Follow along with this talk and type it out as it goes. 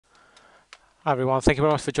Hi everyone, thank you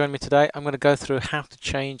very much for joining me today. I'm going to go through how to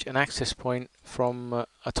change an access point from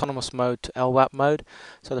autonomous mode to LWAPP mode.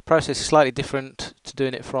 So the process is slightly different to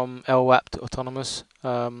doing it from LWAPP to autonomous,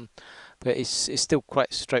 but it's still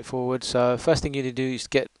quite straightforward. So first thing you need to do is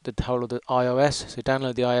get the whole of the iOS. So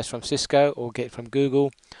download the iOS from Cisco or get it from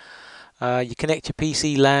Google. You connect your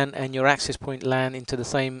PC LAN and your access point LAN into the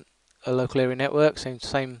same local area network,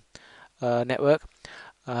 same network.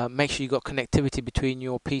 Make sure you've got connectivity between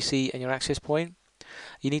your PC and your access point.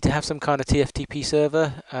 You need to have some kind of TFTP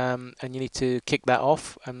server, and you need to kick that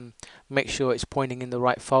off and make sure it's pointing in the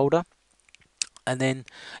right folder. And then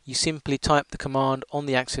you simply type the command on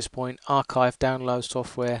the access point: archive, download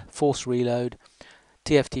software, force reload,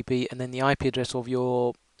 TFTP, and then the IP address of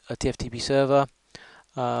your TFTP server,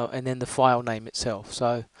 and then the file name itself.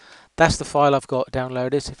 So that's the file I've got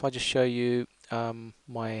downloaded. If I just show you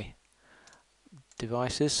my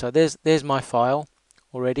devices, so there's my file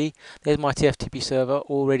already. There's my TFTP server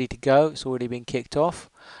all ready to go. It's already been kicked off,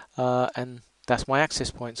 and that's my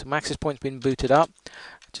access point. So my access point's been booted up.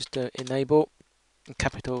 Just enable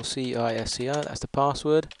capital CISCO. That's the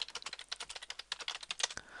password.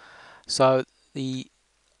 So the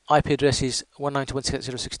IP address is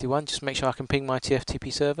 192.168.0.61. Just make sure I can ping my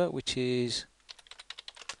TFTP server, which is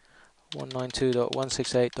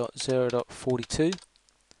 192.168.0.42.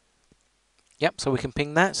 Yep, so we can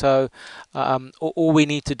ping that. So all we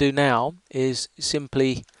need to do now is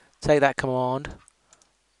simply take that command,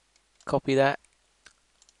 copy that,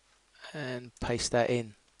 and paste that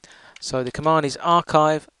in. So the command is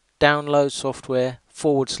archive, download software, /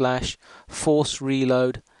 force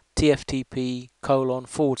reload, TFTP,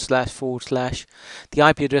 / the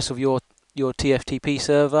IP address of your TFTP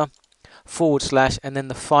server, / and then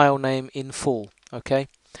the file name in full. Okay.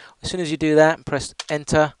 As soon as you do that, press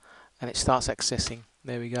enter, and it starts accessing.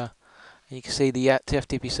 There we go. And you can see the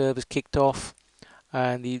TFTP server's kicked off,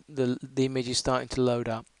 and the image is starting to load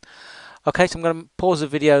up. Okay, so I'm going to pause the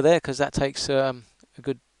video there because that takes a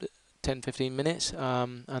good 10-15 minutes,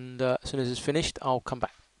 and as soon as it's finished, I'll come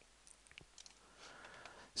back.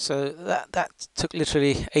 So that took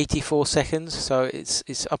literally 84 seconds. So it's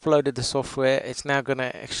uploaded the software. It's now going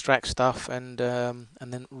to extract stuff and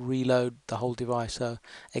then reload the whole device. So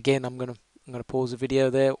again, I'm going to pause the video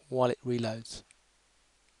there while it reloads.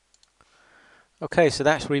 Okay, so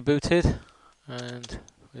that's rebooted, and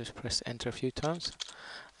we'll just press enter a few times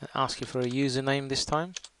and ask you for a username this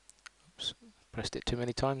time. Oops, pressed it too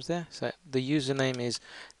many times there. So the username is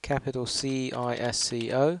capital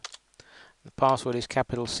CISCO. The password is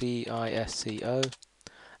capital CISCO, and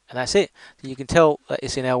that's it. So you can tell that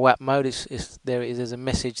it's in LWAPP mode. There's a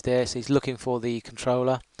message there. So he's looking for the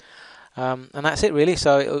controller, and that's it really.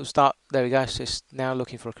 So it'll start. There we go. So it's now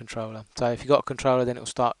looking for a controller. So if you've got a controller, then it will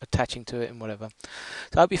start attaching to it and whatever.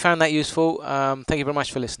 So I hope you found that useful. Thank you very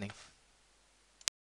much for listening.